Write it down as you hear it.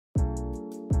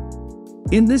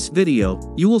In this video,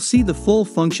 you will see the full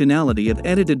functionality of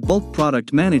Edited Bulk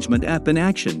Product Management app in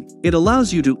action. It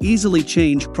allows you to easily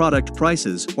change product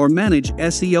prices or manage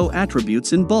SEO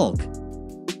attributes in bulk.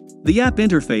 The app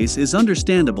interface is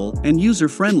understandable and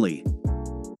user-friendly.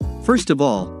 First of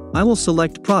all, I will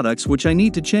select products which I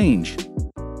need to change.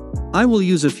 I will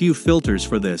use a few filters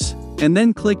for this, and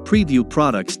then click Preview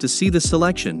Products to see the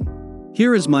selection.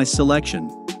 Here is my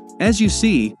selection. As you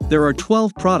see, there are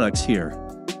 12 products here.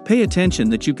 Pay attention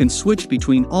that you can switch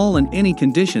between all and any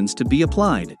conditions to be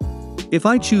applied. If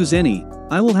I choose any,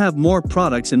 I will have more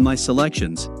products in my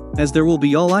selections, as there will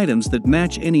be all items that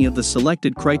match any of the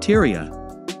selected criteria.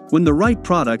 When the right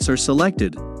products are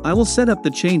selected, I will set up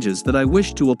the changes that I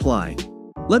wish to apply.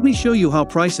 Let me show you how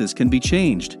prices can be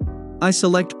changed. I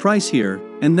select Price here,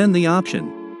 and then the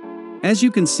option. As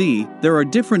you can see, there are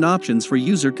different options for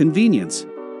user convenience.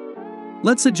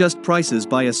 Let's adjust prices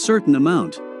by a certain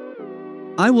amount.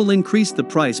 I will increase the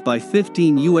price by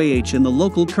 15 UAH in the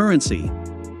local currency.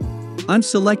 I'm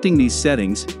selecting these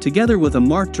settings, together with a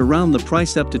mark to round the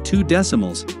price up to 2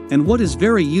 decimals, and what is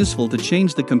very useful to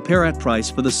change the compare-at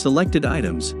price for the selected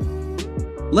items.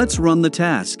 Let's run the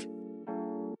task.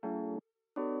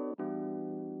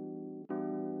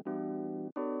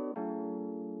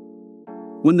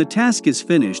 When the task is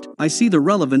finished, I see the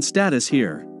relevant status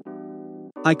here.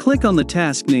 I click on the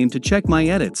task name to check my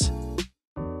edits.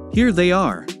 Here they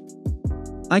are.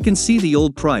 I can see the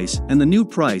old price and the new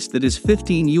price that is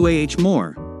 15 UAH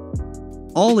more.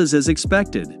 All is as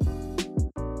expected.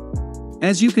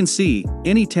 As you can see,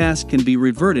 any task can be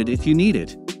reverted if you need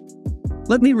it.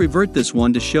 Let me revert this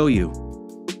one to show you.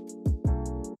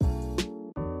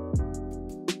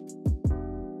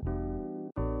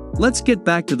 Let's get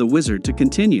back to the wizard to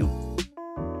continue.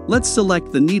 Let's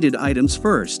select the needed items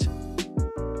first.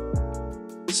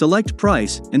 Select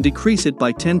price and decrease it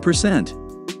by 10%.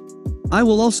 I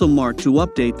will also mark to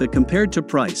update the compared to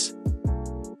price.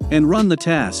 And run the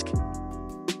task.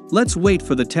 Let's wait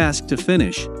for the task to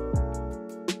finish.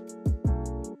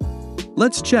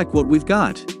 Let's check what we've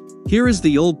got. Here is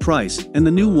the old price and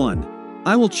the new one.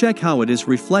 I will check how it is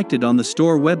reflected on the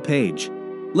store web page.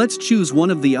 Let's choose one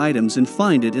of the items and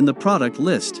find it in the product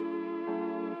list.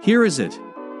 Here is it.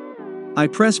 I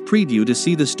press Preview to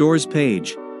see the store's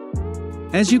page.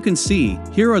 As you can see,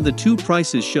 here are the 2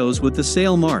 prices shows with the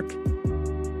sale mark.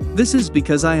 This is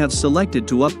because I have selected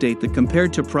to update the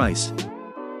compared to price.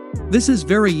 This is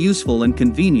very useful and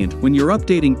convenient when you're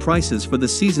updating prices for the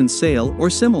season sale or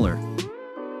similar.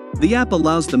 The app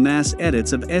allows the mass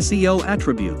edits of SEO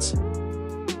attributes.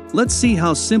 Let's see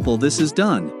how simple this is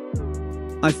done.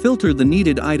 I filter the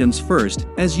needed items first,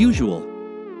 as usual.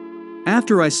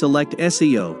 After I select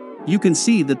SEO, you can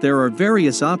see that there are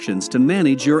various options to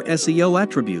manage your SEO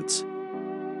attributes.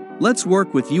 Let's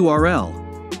work with URL.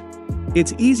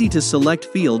 It's easy to select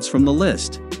fields from the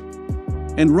list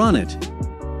and run it.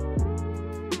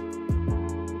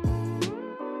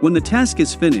 When the task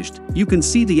is finished, you can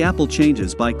see the Apple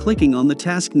changes by clicking on the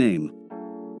task name.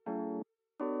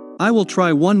 I will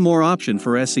try one more option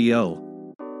for SEO.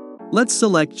 Let's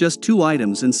select just 2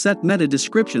 items and set meta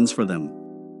descriptions for them.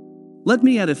 Let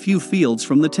me add a few fields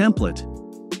from the template.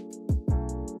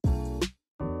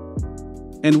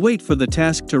 And wait for the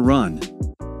task to run.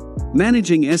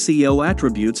 Managing SEO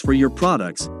attributes for your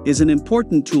products is an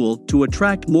important tool to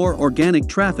attract more organic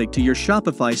traffic to your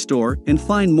Shopify store and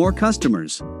find more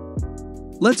customers.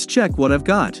 Let's check what I've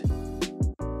got.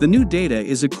 The new data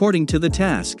is according to the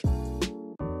task.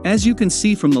 As you can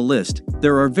see from the list,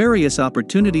 there are various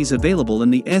opportunities available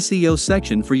in the SEO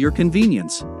section for your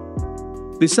convenience.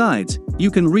 Besides, you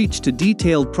can reach to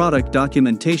detailed product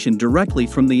documentation directly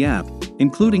from the app,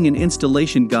 including an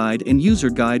installation guide and user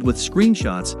guide with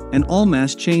screenshots and all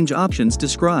mass change options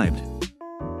described.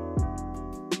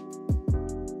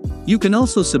 You can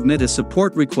also submit a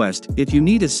support request if you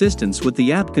need assistance with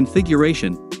the app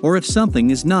configuration or if something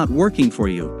is not working for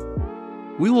you.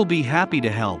 We will be happy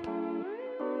to help.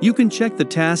 You can check the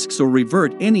tasks or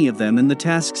revert any of them in the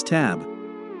Tasks tab.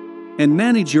 And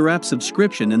manage your app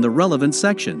subscription in the relevant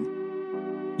section.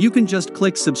 You can just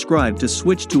click subscribe to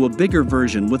switch to a bigger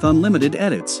version with unlimited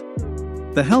edits.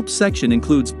 The help section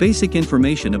includes basic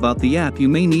information about the app you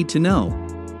may need to know.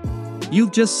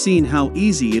 You've just seen how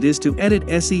easy it is to edit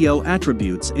SEO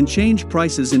attributes and change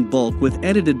prices in bulk with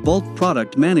Edited Bulk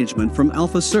Product Management from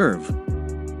AlphaServe.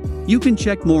 You can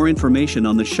check more information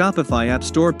on the Shopify App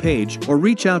Store page or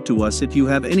reach out to us if you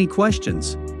have any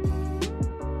questions.